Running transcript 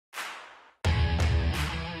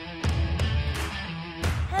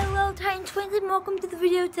Hello Titan Twins and welcome to the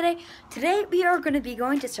video today. Today we are going to be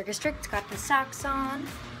going to Circus Trix. Got the socks on.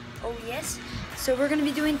 Oh yes. So we're going to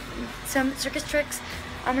be doing some Circus Trix.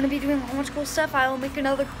 I'm going to be doing a whole bunch of cool stuff. I will make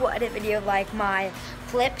another cool edit video like my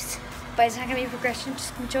flips. But it's not going to be a progression.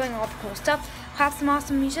 Just showing all the cool stuff. Have some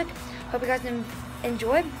awesome music. Hope you guys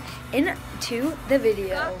enjoy. Into the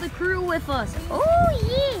video. Got the crew with us. Oh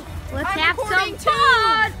yeah. Let's have some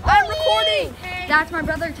fun. I'm recording. That's my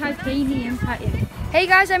brother Titanium Titan. Hey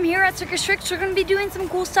guys, I'm here at Circus Trix. We're gonna be doing some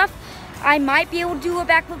cool stuff. I might be able to do a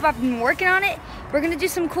backflip. I've been working on it. We're gonna do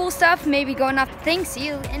some cool stuff, maybe going off the thing. See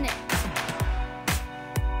you in it.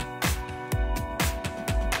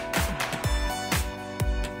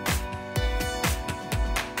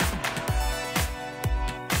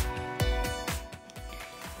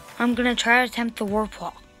 I'm gonna try to attempt the warp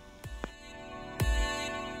wall.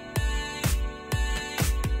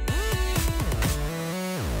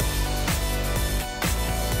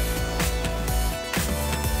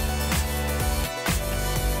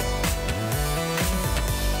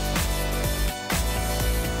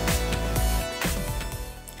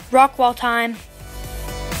 Rock wall time.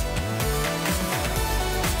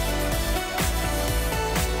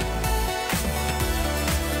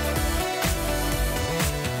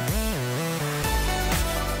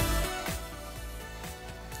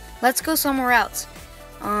 Let's go somewhere else.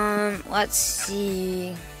 Let's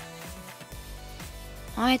see.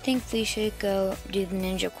 I think we should go do the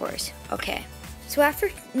ninja course. Okay. So after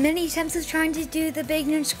many attempts of trying to do the big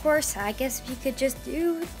ninja course, I guess we could just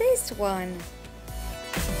do this one.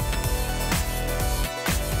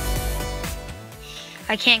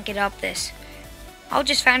 I can't get up this. I'll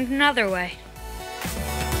just find another way.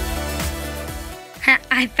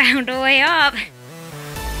 I found a way up.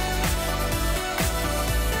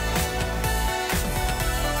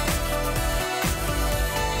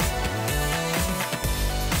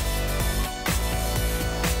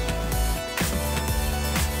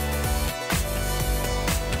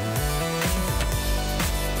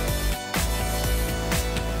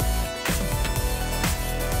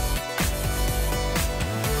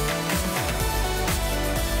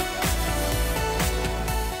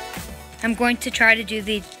 I'm going to try to do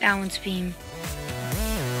the balance beam.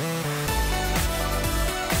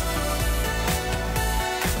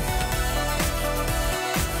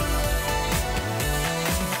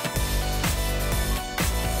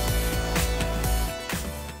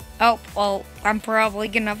 Oh, well, I'm probably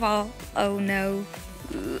gonna fall. Oh no.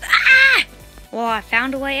 Ah! Well, I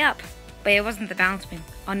found a way up, but it wasn't the balance beam.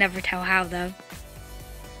 I'll never tell how though.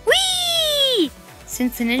 Whee!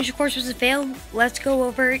 Since the ninja course was a fail, let's go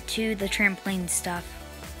over to the trampoline stuff.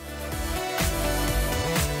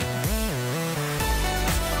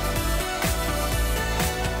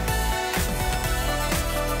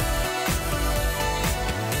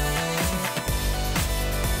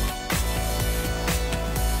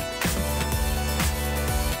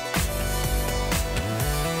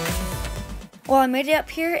 Well, I made it up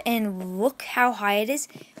here and look how high it is.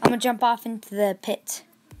 I'm gonna jump off into the pit.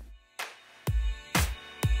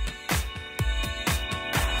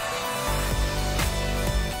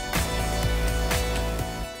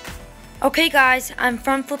 Okay guys, I'm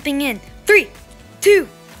front flipping in. 3, 2,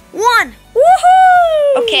 1.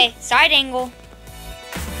 Woohoo! Okay, side angle.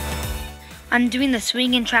 I'm doing the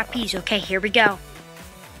swing and trapeze. Okay, here we go.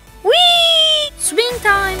 Whee! Swing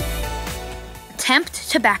time. Attempt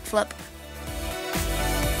to backflip.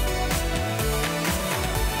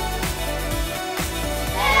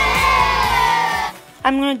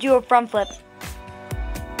 I'm gonna do a front flip.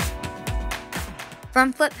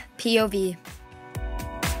 Front flip, POV.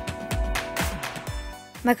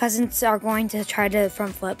 My cousins are going to try to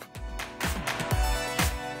front flip.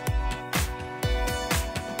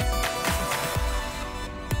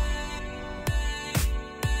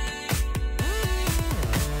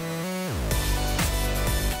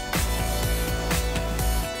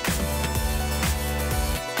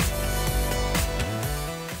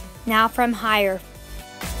 Now from higher.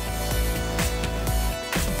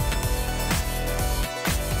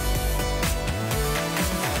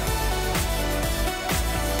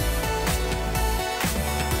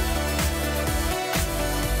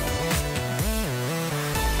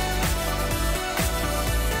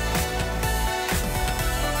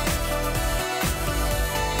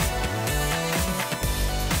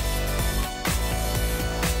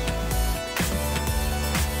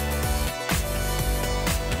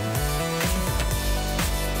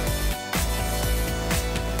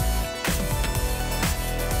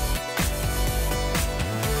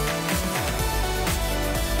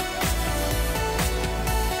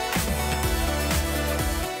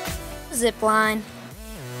 Zip line.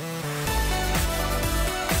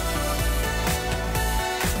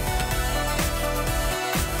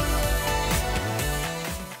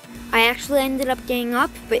 actually ended up getting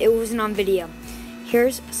up, but it wasn't on video.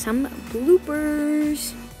 Here's some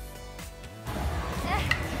bloopers.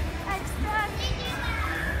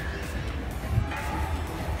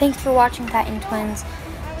 Thanks for watching, Titan Twins.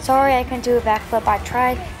 Sorry I couldn't do a backflip. I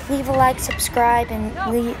tried. Leave a like, subscribe, and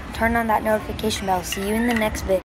turn on that notification bell. See you in the next video.